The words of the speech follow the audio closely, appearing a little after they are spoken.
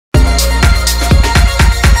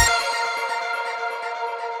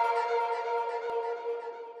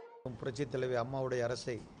புரட்சித் தலைவி அம்மாவுடைய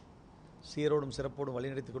அரசை சீரோடும் சிறப்போடும்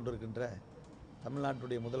வழிநடத்தி கொண்டிருக்கின்ற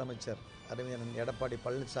தமிழ்நாட்டுடைய முதலமைச்சர் அறிஞர் எடப்பாடி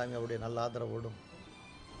பழனிசாமி அவருடைய நல்ல ஆதரவோடும்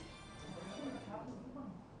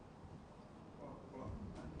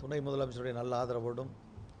துணை முதலமைச்சருடைய நல்ல ஆதரவோடும்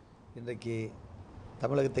இன்றைக்கு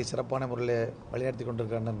தமிழகத்தை சிறப்பான முறையில் வழிநடத்தி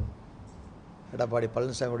கொண்டிருக்கிற அண்ணன் எடப்பாடி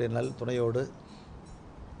பழனிசாமியுடைய நல் துணையோடு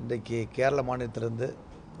இன்றைக்கு கேரள மாநிலத்திலிருந்து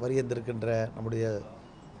வருகின்றிருக்கின்ற நம்முடைய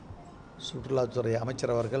சுற்றுலாத்துறை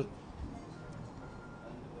அமைச்சர் அவர்கள்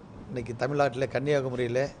இன்றைக்கி தமிழ்நாட்டில்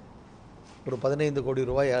கன்னியாகுமரியில் ஒரு 15 கோடி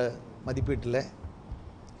ரூபாய் மதிப்பீட்டில்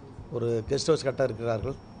ஒரு கெஸ்ட் ஹவுஸ் கட்ட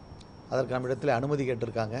இருக்கிறார்கள். அதற்கு நம்ம இடத்துல அனுமதி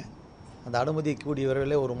கேட்டிருக்காங்க. அந்த அனுமதி கூடிய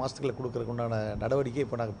விரைவில் ஒரு மாதத்துக்குள்ள கொடுக்கறதுக்கு உண்டான நடவடிக்கை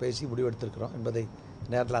இப்போ நாங்கள் பேசி முடிவெடுத்திருக்கிறோம் என்பதை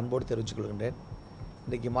நேரத்தில் அன்போடு தெரிவித்துக் கொள்கின்றேன்.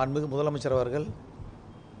 இன்றைக்கி மாண்புமிகு முதலமைச்சர் அவர்கள்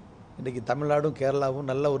இன்றைக்கி தமிழ்நாடும் கேரளாவும்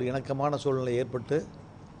நல்ல ஒரு இணக்கமான சூழ்நிலை ஏற்பட்டு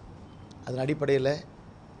அதன் அடிப்படையில்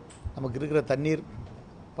நமக்கு இருக்கிற தண்ணீர்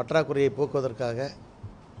பற்றாக்குறையை போக்குவதற்காக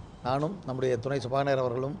நானும் நம்முடைய துணை சபாநாயகர்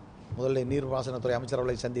அவர்களும் முதலில் நீர்ப்பாசனத்துறை அமைச்சர்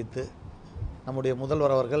அவர்களை சந்தித்து நம்முடைய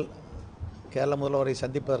முதல்வர் அவர்கள் கேரள முதல்வரை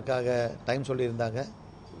சந்திப்பதற்காக டைம் சொல்லியிருந்தாங்க.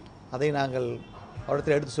 அதை நாங்கள்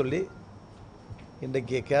அவரிடத்தில் எடுத்து சொல்லி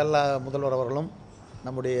இன்றைக்கு கேரளா முதல்வர் அவர்களும்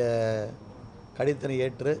நம்முடைய கடிதத்தினை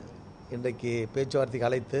ஏற்று இன்றைக்கு பேச்சுவார்த்தைக்கு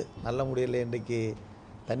அழைத்து நல்ல முறையில் இன்றைக்கு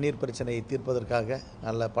தண்ணீர் பிரச்சனையை தீர்ப்பதற்காக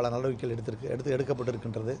பல நடவடிக்கைகள்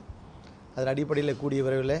எடுக்கப்பட்டிருக்கின்றது. அதன் அடிப்படையில் கூடிய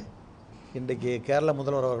விரைவில் இன்றைக்கு கேரள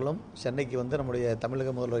முதல்வர் அவர்களும் சென்னைக்கு வந்து நம்முடைய தமிழக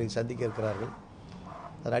முதல்வரை சந்திக்க இருக்கிறார்கள்.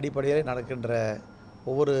 அதன் அடிப்படையில் நடக்கின்ற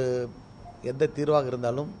ஒவ்வொரு எந்த தீர்வாக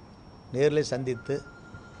இருந்தாலும் நேரில் சந்தித்து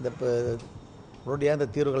உடனடியாக இந்த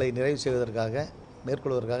தீர்வுகளை நிறைவு செய்வதற்காக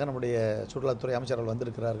மேற்கொள்வதற்காக நம்முடைய சுற்றுலாத்துறை அமைச்சர்கள்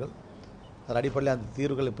வந்திருக்கிறார்கள். அதன் அடிப்படையில் அந்த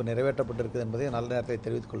தீர்வுகள் இப்போ நிறைவேற்றப்பட்டிருக்குது என்பதை நல்ல நேரத்தை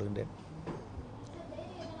தெரிவித்துக் கொள்கின்றேன்.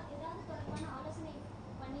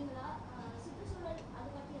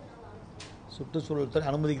 சுற்றுச்சூழல் துறை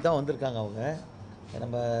அனுமதிக்கு தான் வந்திருக்காங்க. அவங்க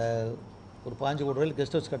நம்ம ஒரு 5 கோடி ரூபாயில்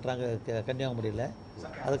கெஸ்ட் ஹவுஸ் கட்டுறாங்க கன்னியாகுமரியில்.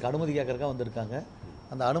 அதுக்கு அனுமதி கேட்கறதுக்காக வந்திருக்காங்க.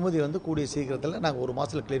 அந்த அனுமதி வந்து கூடிய சீக்கிரத்தில் நாங்கள் ஒரு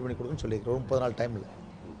மாதத்தில் கிளியர் பண்ணி கொடுக்கணும்னு சொல்லியிருக்கிறோம். 30 நாள் டைமில்.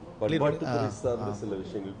 பண்பாட்டுத்துறை சார்ந்த சில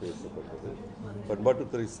விஷயங்கள் பேசப்பட்டது.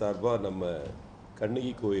 பண்பாட்டுத்துறை சார்பாக நம்ம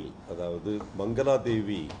கண்ணகி கோயில், அதாவது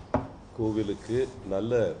மங்களாதேவி கோவிலுக்கு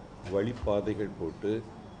நல்ல வழிபாதைகள் போட்டு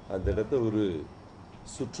அந்த இடத்த ஒரு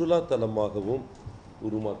சுற்றுலா தலமாகவும்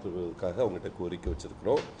உருமாற்றுவதற்காக அவங்ககிட்ட கோரிக்கை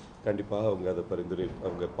வச்சுருக்கிறோம். கண்டிப்பாக அவங்க அதை பரிந்துரை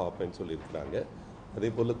அவங்க பார்ப்பேன்னு சொல்லியிருக்கிறாங்க. அதே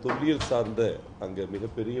போல் தொல்லியல் சார்ந்த அங்கே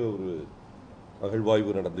மிகப்பெரிய ஒரு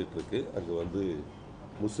அகழ்வாய்வு நடந்துகிட்ருக்கு. அங்கே வந்து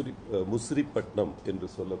முசிறிப்பட்டினம் என்று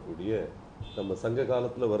சொல்லக்கூடிய நம்ம சங்க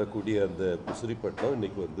காலத்தில் வரக்கூடிய அந்த முசிறிப்பட்டினம்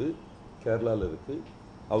இன்றைக்கி வந்து கேரளாவில் இருக்குது.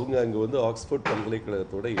 அவங்க அங்கே வந்து ஆக்ஸ்போர்ட்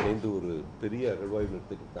பல்கலைக்கழகத்தோடு இணைந்து ஒரு பெரிய அகழ்வாய்வு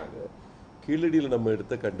எடுத்துக்கிட்டாங்க. கீழடியில் நம்ம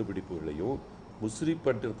எடுத்த கண்டுபிடிப்புகளையும்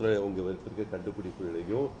முசிறிப்பட்டினத்தில் அவங்க எடுத்திருக்க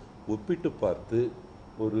கண்டுபிடிப்புகளையும் ஒப்பிட்டு பார்த்து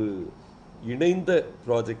ஒரு இணைந்த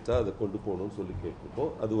ப்ராஜெக்டாக அதை கொண்டு போகணும்னு சொல்லி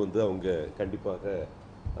கேட்டிருக்கோம். அது வந்து அவங்க கண்டிப்பாக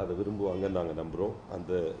அதை விரும்புவாங்கன்னு நாங்கள் நம்புகிறோம்.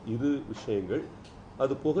 அந்த இரு விஷயங்கள்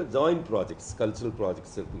அது போக ஜாயிண்ட் ப்ராஜெக்ட்ஸ், கல்ச்சுரல்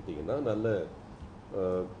ப்ராஜெக்ட்ஸ் எடுத்துக்கிட்டிங்கன்னா நல்ல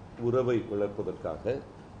உறவை வளர்ப்பதற்காக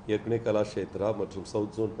ஏற்கனவே கலாஷேத்ரா மற்றும்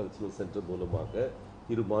சவுத் ஜோன் கல்ச்சுரல் சென்டர் மூலமாக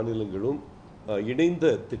இரு மாநிலங்களும் இணைந்த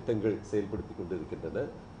திட்டங்கள் செயல்படுத்தி கொண்டு இருக்கின்றன.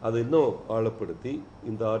 அதை இன்னும் ஆழப்படுத்தி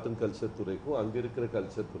இந்த ஆர்ட் அண்ட் கல்ச்சர் துறைக்கும் அங்கே இருக்கிற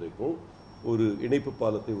கல்ச்சர் துறைக்கும் ஒரு இணைப்பு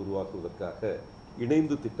பாலத்தை உருவாக்குவதற்காக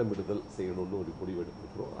இணைந்து திட்டமிடுதல் செய்யணும்னு ஒரு முடிவு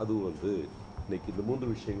எடுத்திருக்கிறோம். அதுவும் வந்து இன்னைக்கு இந்த 3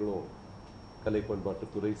 விஷயங்களும் கலை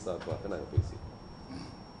பண்பாட்டுத்துறை சார்பாக நாங்கள் பேசியிருக்கோம்.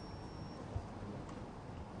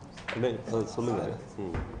 சொல்லுங்க.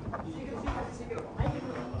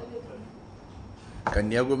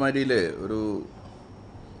 കന്യാകുമാരിയിൽ ഒരു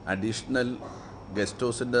അഡീഷണൽ ഗസ്റ്റ്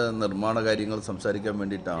ഹൗസിൻ്റെ നിർമ്മാണ കാര്യങ്ങൾ സംസാരിക്കാൻ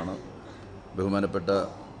വേണ്ടിയിട്ടാണ് ബഹുമാനപ്പെട്ട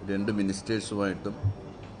 2 മിനിസ്റ്റേഴ്സുമായിട്ടും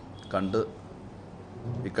കണ്ട്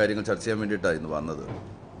ഇക്കാര്യങ്ങൾ ചർച്ച ചെയ്യാൻ വേണ്ടിയിട്ടാണ് ഇന്ന് വന്നത്.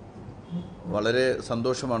 വളരെ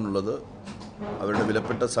സന്തോഷമാണുള്ളത്. അവരുടെ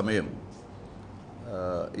വിലപ്പെട്ട സമയം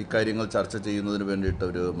ഇക്കാര്യങ്ങൾ ചർച്ച ചെയ്യുന്നതിന് വേണ്ടിയിട്ട്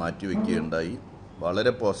അവർ മാറ്റിവെക്കുകയുണ്ടായി.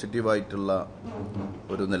 വളരെ പോസിറ്റീവായിട്ടുള്ള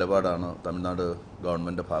ഒരു നിലപാടാണ് തമിഴ്നാട്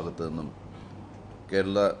ഗവൺമെൻറ് ഭാഗത്തു നിന്നും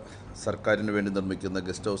കേരള സർക്കാരിന് വേണ്ടി നിർമ്മിക്കുന്ന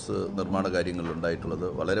ഗസ്റ്റ് ഹൗസ് നിർമ്മാണ കാര്യങ്ങളിലുണ്ടായിട്ടുള്ളത്.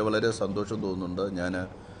 വളരെ വളരെ സന്തോഷം തോന്നുന്നുണ്ട്. ഞാൻ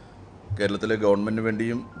കേരളത്തിലെ ഗവൺമെൻറ്റിന്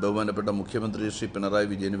വേണ്ടിയും ബഹുമാനപ്പെട്ട മുഖ്യമന്ത്രി ശ്രീ പിണറായി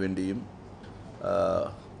വിജയന് വേണ്ടിയും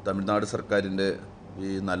തമിഴ്നാട് സർക്കാരിൻ്റെ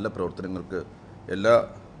ഈ നല്ല പ്രവർത്തനങ്ങൾക്ക് എല്ലാ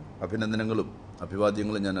അഭിനന്ദനങ്ങളും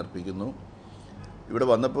അഭിവാദ്യങ്ങളും ഞാൻ അർപ്പിക്കുന്നു. ഇവിടെ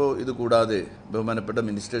വന്നപ്പോൾ ഇത് കൂടാതെ ബഹുമാനപ്പെട്ട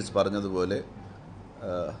മിനിസ്റ്റേഴ്സ് പറഞ്ഞതുപോലെ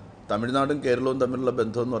തമിഴ്നാടും കേരളവും തമ്മിലുള്ള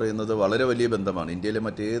ബന്ധം എന്ന് പറയുന്നത് വളരെ വലിയ ബന്ധമാണ്. ഇന്ത്യയിലെ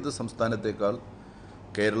മറ്റേത് സംസ്ഥാനത്തേക്കാൾ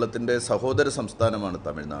കേരളത്തിൻ്റെ സഹോദര സംസ്ഥാനമാണ്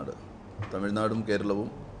തമിഴ്നാട്. തമിഴ്നാടും കേരളവും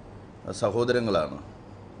സഹോദരങ്ങളാണ്.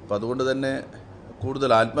 അപ്പോൾ അതുകൊണ്ട് തന്നെ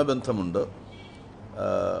കൂടുതൽ ആത്മബന്ധമുണ്ട്.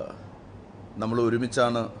 നമ്മൾ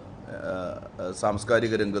ഒരുമിച്ചാണ്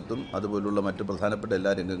സാംസ്കാരിക രംഗത്തും അതുപോലുള്ള മറ്റ് പ്രധാനപ്പെട്ട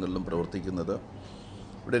എല്ലാ രംഗങ്ങളിലും പ്രവർത്തിക്കുന്നത്.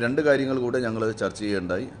 ഇവിടെ രണ്ട് കാര്യങ്ങൾ കൂടെ ഞങ്ങൾ ചർച്ച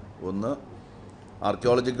ചെയ്യേണ്ടായി. ഒന്ന്,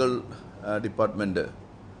 ആർക്കിയോളജിക്കൽ ഡിപ്പാർട്ട്മെൻറ്റ്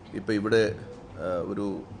ഇപ്പോൾ ഇവിടെ ഒരു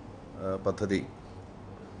പദ്ധതി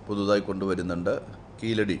പുതുതായി കൊണ്ടുവരുന്നുണ്ട്,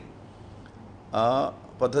 കീലടി. ആ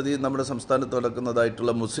പദ്ധതി നമ്മുടെ സംസ്ഥാനത്ത്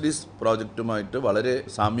നടക്കുന്നതായിട്ടുള്ള മുസ്രിസ് പ്രോജക്റ്റുമായിട്ട് വളരെ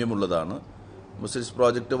സാമ്യമുള്ളതാണ്. മുസ്രിസ്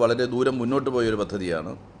പ്രോജക്റ്റ് വളരെ ദൂരം മുന്നോട്ട് പോയൊരു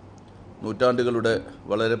പദ്ധതിയാണ്. നൂറ്റാണ്ടുകളുടെ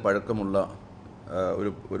വളരെ പഴക്കമുള്ള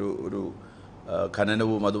ഒരു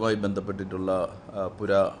ഖനനവും അതുമായി ബന്ധപ്പെട്ടിട്ടുള്ള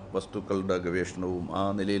പുരാവസ്തുക്കളുടെ ഗവേഷണവും ആ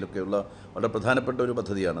നിലയിലൊക്കെയുള്ള വളരെ പ്രധാനപ്പെട്ട ഒരു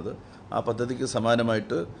പദ്ധതിയാണത്. ആ പദ്ധതിക്ക്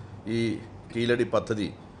സമാനമായിട്ട് ഈ കീലടി പദ്ധതി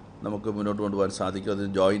നമുക്ക് മുന്നോട്ട് കൊണ്ടുപോകാൻ സാധിക്കും. അതിന്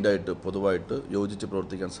ജോയിൻ്റായിട്ട് പൊതുവായിട്ട് യോജിച്ച്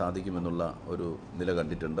പ്രവർത്തിക്കാൻ സാധിക്കുമെന്നുള്ള ഒരു നില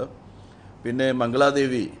കണ്ടിട്ടുണ്ട്. പിന്നെ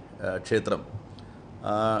മംഗളാദേവി ക്ഷേത്രം,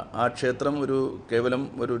 ആ ക്ഷേത്രം കേവലം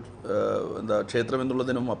ഒരു ക്ഷേത്രം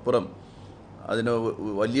എന്നുള്ളതിനും അപ്പുറം അതിന്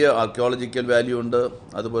വലിയ ആർക്കിയോളജിക്കൽ വാല്യൂ ഉണ്ട്.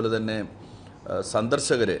 അതുപോലെ തന്നെ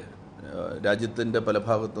സന്ദർശകരെ, രാജ്യത്തിൻ്റെ പല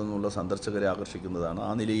ഭാഗത്തു നിന്നുള്ള സന്ദർശകരെ ആകർഷിക്കുന്നതാണ്.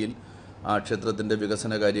 ആ നിലയിൽ ആ ക്ഷേത്രത്തിൻ്റെ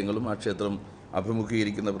വികസന കാര്യങ്ങളും ആ ക്ഷേത്രം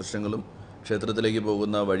അഭിമുഖീകരിക്കുന്ന പ്രശ്നങ്ങളും ക്ഷേത്രത്തിലേക്ക്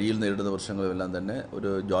പോകുന്ന വഴിയിൽ നേരിടുന്ന പ്രശ്നങ്ങളുമെല്ലാം തന്നെ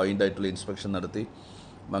ഒരു ജോയിൻ്റായിട്ടുള്ള ഇൻസ്പെക്ഷൻ നടത്തി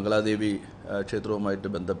മംഗളാദേവി ക്ഷേത്രവുമായിട്ട്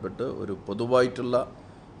ബന്ധപ്പെട്ട് ഒരു പൊതുവായിട്ടുള്ള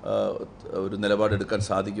ഒരു നിലപാടെടുക്കാൻ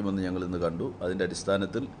സാധിക്കുമെന്ന് ഞങ്ങൾ ഇന്ന് കണ്ടു. അതിൻ്റെ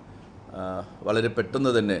അടിസ്ഥാനത്തിൽ വളരെ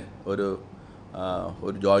പെട്ടെന്ന് തന്നെ ഒരു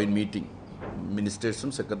ജോയിൻറ്റ് മീറ്റിംഗ്,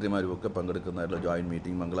 മിനിസ്റ്റേഴ്സും സെക്രട്ടറിമാരും ഒക്കെ പങ്കെടുക്കുന്നതായിട്ടുള്ള ജോയിൻറ്റ്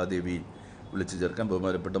മീറ്റിംഗ് മംഗളാദേവിയിൽ വിളിച്ചു ചേർക്കാൻ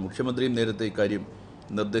ബഹുമാനപ്പെട്ട മുഖ്യമന്ത്രിയും നേരത്തെ ഇക്കാര്യം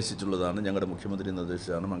നിർദ്ദേശിച്ചുള്ളതാണ്. ഞങ്ങളുടെ മുഖ്യമന്ത്രി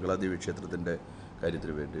നിർദ്ദേശിച്ചതാണ് മംഗളാദേവി ക്ഷേത്രത്തിൻ്റെ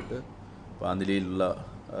കാര്യത്തിന് വേണ്ടിയിട്ട്. അപ്പോൾ ആ നിലയിലുള്ള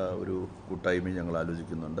ഒരു കൂട്ടായ്മയും ഞങ്ങൾ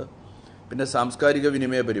ആലോചിക്കുന്നുണ്ട്. പിന്നെ സാംസ്കാരിക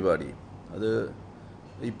വിനിമയ പരിപാടി, അത്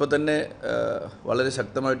ഇപ്പോൾ തന്നെ വളരെ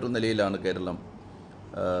ശക്തമായിട്ടുള്ള നിലയിലാണ് കേരളം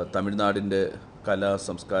തമിഴ്നാടിൻ്റെ കലാ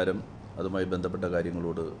സംസ്കാരം അതുമായി ബന്ധപ്പെട്ട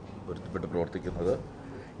കാര്യങ്ങളോട് പൊരുത്തപ്പെട്ട് പ്രവർത്തിക്കുന്നത്.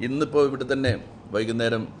 ഇന്നിപ്പോൾ ഇവിടെ തന്നെ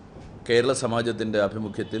വൈകുന്നേരം കേരള സമാജത്തിൻ്റെ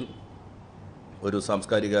ആഭിമുഖ്യത്തിൽ ഒരു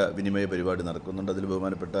സാംസ്കാരിക വിനിമയ പരിപാടി നടക്കുന്നുണ്ട്. അതിൽ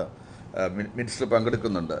ബഹുമാനപ്പെട്ട മിനിസ്റ്റർ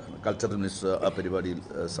പങ്കെടുക്കുന്നുണ്ട്. കൾച്ചറൽ മിനിസ്റ്റർ ആ പരിപാടിയിൽ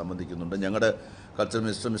സംബന്ധിക്കുന്നുണ്ട്. ഞങ്ങളുടെ കൾച്ചറൽ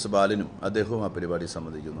മിനിസ്റ്റർ മിസ്റ്റർ ബാലനും അദ്ദേഹവും ആ പരിപാടിയിൽ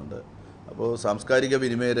സംബന്ധിക്കുന്നുണ്ട്. അപ്പോൾ സാംസ്കാരിക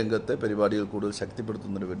വിനിമയ രംഗത്തെ പരിപാടികൾ കൂടുതൽ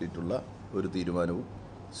ശക്തിപ്പെടുത്തുന്നതിന് വേണ്ടിയിട്ടുള്ള ഒരു തീരുമാനവും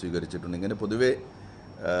സ്വീകരിച്ചിട്ടുണ്ട്. ഇങ്ങനെ പൊതുവെ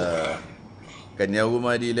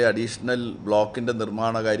കന്യാകുമാരിയിലെ അഡീഷണൽ ബ്ലോക്കിൻ്റെ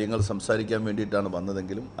നിർമ്മാണ കാര്യങ്ങൾ സംസാരിക്കാൻ വേണ്ടിയിട്ടാണ്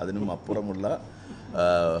വന്നതെങ്കിലും അതിനും അപ്പുറമുള്ള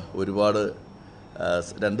ഒരുപാട്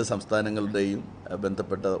രണ്ട് സംസ്ഥാനങ്ങളുടെയും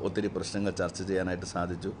ബന്ധപ്പെട്ട ഒത്തിരി പ്രശ്നങ്ങൾ ചർച്ച ചെയ്യാനായിട്ട്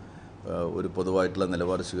സാധിച്ചു. ഒരു പൊതുവായിട്ടുള്ള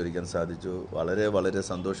നിലപാട് സ്വീകരിക്കാൻ സാധിച്ചു. വളരെ വളരെ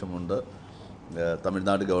സന്തോഷമുണ്ട്.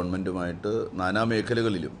 തമിഴ്നാട് ഗവൺമെൻറ്റുമായിട്ട് നാനാ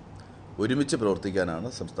മേഖലകളിലും ഒരുമിച്ച് പ്രവർത്തിക്കാനാണ്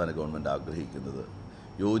സംസ്ഥാന ഗവൺമെൻറ് ആഗ്രഹിക്കുന്നത്.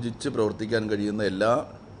 യോജിച്ച് പ്രവർത്തിക്കാൻ കഴിയുന്ന എല്ലാ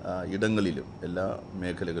ഇടങ്ങളിലും എല്ലാ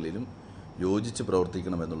മേഖലകളിലും യോജിച്ച്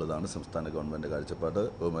പ്രവർത്തിക്കണമെന്നുള്ളതാണ് സംസ്ഥാന ഗവൺമെൻറ് കാഴ്ചപ്പാട്.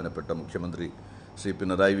 ബഹുമാനപ്പെട്ട മുഖ്യമന്ത്രി ശ്രീ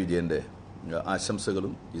പിണറായി വിജയൻ്റെ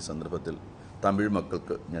ആശംസകളും ഈ സന്ദർഭത്തിൽ തമിഴ്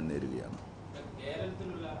മക്കൾക്ക് ഞാൻ നേരുകയാണ്.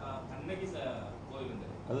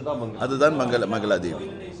 അതുതാൻ മംഗളാദേവി.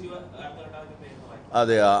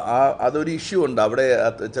 അതെ, അതൊരു ഇഷ്യൂ ഉണ്ട്. അവിടെ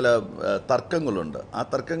ചില തർക്കങ്ങളുണ്ട്. ആ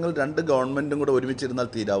തർക്കങ്ങൾ രണ്ട് ഗവൺമെൻറ്റും കൂടെ ഒരുമിച്ചിരുന്നാൽ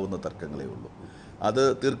തീരാവുന്ന തർക്കങ്ങളേ ഉള്ളൂ. അത്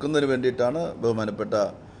തീർക്കുന്നതിന് വേണ്ടിയിട്ടാണ് ബഹുമാനപ്പെട്ട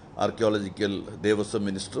ആർക്കിയോളജിക്കൽ ദേവസ്വം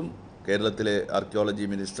മിനിസ്റ്ററും കേരളത്തിലെ ആർക്കിയോളജി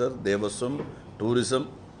മിനിസ്റ്റർ, ദേവസ്വം, ടൂറിസം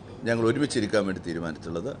ഞങ്ങൾ ഒരുമിച്ചിരിക്കാൻ വേണ്ടി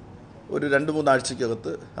തീരുമാനിച്ചിട്ടുള്ളത്. ഒരു 2-3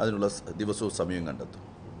 ആഴ്ചക്കകത്ത് അതിനുള്ള ദിവസവും സമയം கண்டத்தும்.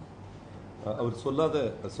 அவர்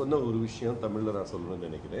சொன்ன ஒரு விஷயம் தமிழில் நான் சொல்லணும்னு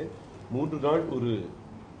நினைக்கிறேன். 3 நாள் ஒரு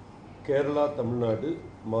கேரளா தமிழ்நாடு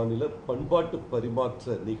மாநில பண்பாட்டு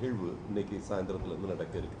பரிமாற்ற நிகழ்வு இன்னைக்கு சாயந்தரத்துலேருந்து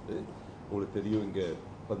நடக்க இருக்குது. உங்களுக்கு தெரியும், இங்கே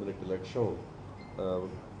 18 லட்சம்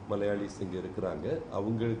மலையாளிஸ் இங்கே இருக்கிறாங்க.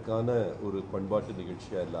 அவங்களுக்கான ஒரு பண்பாட்டு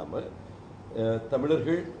நிகழ்ச்சியாக இல்லாமல்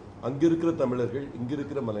தமிழர்கள், அங்கே இருக்கிற தமிழர்கள், இங்கே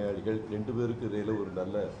இருக்கிற மலையாளிகள் 2 பேருக்கு இடையில் ஒரு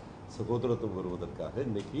நல்ல சகோதரத்துவம் வருவதற்காக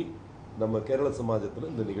இன்னைக்கு நம்ம கேரள சமாஜத்தில்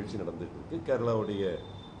இந்த நிகழ்ச்சி நடந்துட்டு இருக்கு. கேரளாவுடைய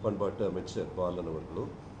பண்பாட்டு அமைச்சர் பாலன்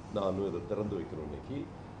அவர்களும் நானும் இதை திறந்து வைக்கிறோம் இன்னைக்கு.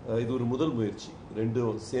 இது ஒரு முதல் முயற்சி,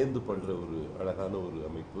 2ம் சேர்ந்து பண்ணுற ஒரு அழகான ஒரு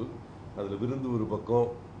அமைப்பு. அதில் விருந்து ஒரு பக்கம்,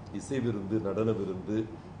 இசை விருந்து, நடன விருந்து,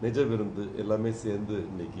 நிஜ விருந்து எல்லாமே சேர்ந்து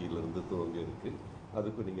இன்னைக்கிலிருந்து துவங்க இருக்குது.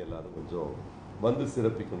 அதுக்கு நீங்கள் எல்லாரும் கொஞ்சம் வந்து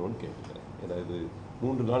சிறப்பிக்கணும்னு கேட்டுக்கிறேன். ஏன்னா இது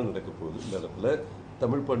 3 நாள் நடக்க போகுது. இந்த இடத்துல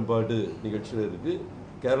தமிழ் பண்பாடு நிகழ்ச்சிகள் இருக்குது,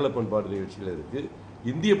 கேரள பண்பாடு நிகழ்ச்சிகள் இருக்குது,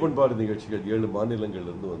 இந்திய பண்பாடு நிகழ்ச்சிகள் 7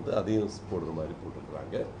 மாநிலங்கள்லேருந்து வந்து அதையும் போடுற மாதிரி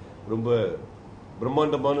போட்டிருக்கிறாங்க. ரொம்ப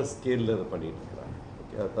பிரம்மாண்டமான ஸ்கேலில் அதை பண்ணிகிட்டு இருக்கிறாங்க.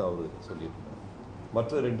 ஓகே, அதான் அவர் சொல்லியிருக்காங்க.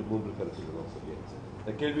 மற்ற 2-3 கருத்துக்களும் சொல்லியாச்சு.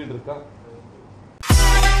 கேள்விகள் இருக்கா?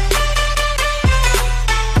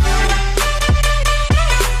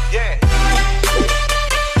 Yeah.